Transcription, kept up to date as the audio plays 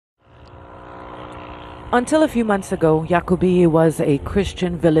Until a few months ago, Yaqubiya was a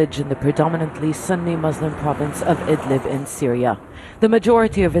Christian village in the predominantly Sunni Muslim province of Idlib in Syria. The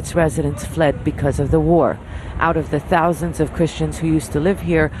majority of its residents fled because of the war. Out of the thousands of Christians who used to live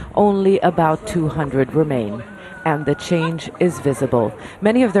here, only about 200 remain. And the change is visible.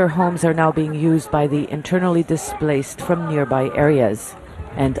 Many of their homes are now being used by the internally displaced from nearby areas.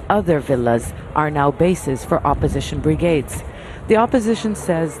 And other villas are now bases for opposition brigades. The opposition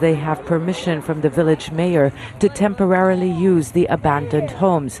says they have permission from the village mayor to temporarily use the abandoned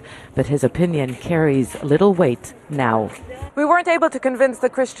homes, but his opinion carries little weight now. We weren't able to convince the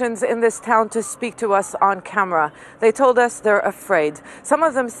Christians in this town to speak to us on camera. They told us they're afraid. Some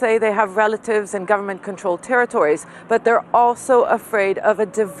of them say they have relatives in government-controlled territories, but they're also afraid of a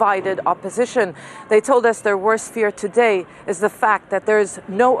divided opposition. They told us their worst fear today is the fact that there's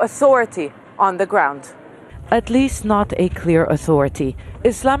no authority on the ground. At least not a clear authority.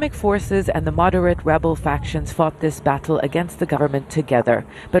 Islamic forces and the moderate rebel factions fought this battle against the government together.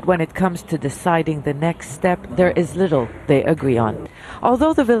 But when it comes to deciding the next step, there is little they agree on.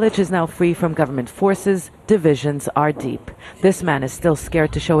 Although the village is now free from government forces, divisions are deep. This man is still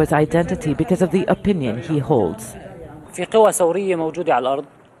scared to show his identity because of the opinion he holds.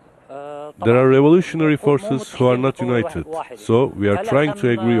 There are revolutionary forces who are not united, so we are trying to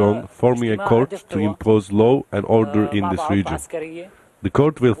agree on forming a court to impose law and order in this region. The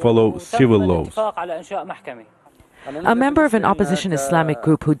court will follow civil laws. A member of an opposition Islamic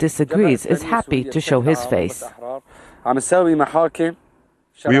group who disagrees is happy to show his face.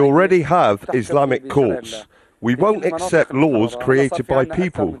 We already have Islamic courts. We won't accept laws created by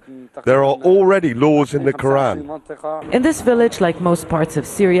people. There are already laws in the Quran. In this village, like most parts of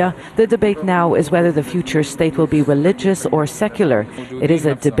Syria, the debate now is whether the future state will be religious or secular. It is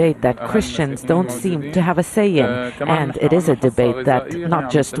a debate that Christians don't seem to have a say in, and it is a debate that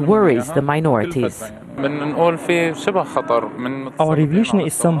not just worries the minorities. Our revolution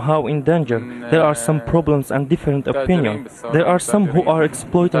is somehow in danger. There are some problems and different opinions. There are some who are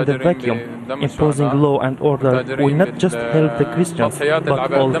exploiting the vacuum. Imposing law and order will not just help the Christians,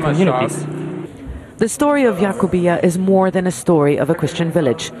 but all communities. The story of Yaqubiya is more than a story of a Christian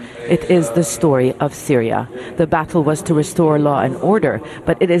village. It is the story of Syria. The battle was to restore law and order,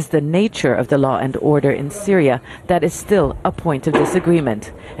 but it is the nature of the law and order in Syria that is still a point of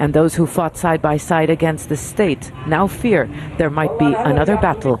disagreement. And those who fought side by side against the state now fear there might be another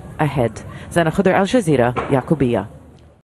battle ahead. Zana Khudr, Al Jazeera, Yaqubiya.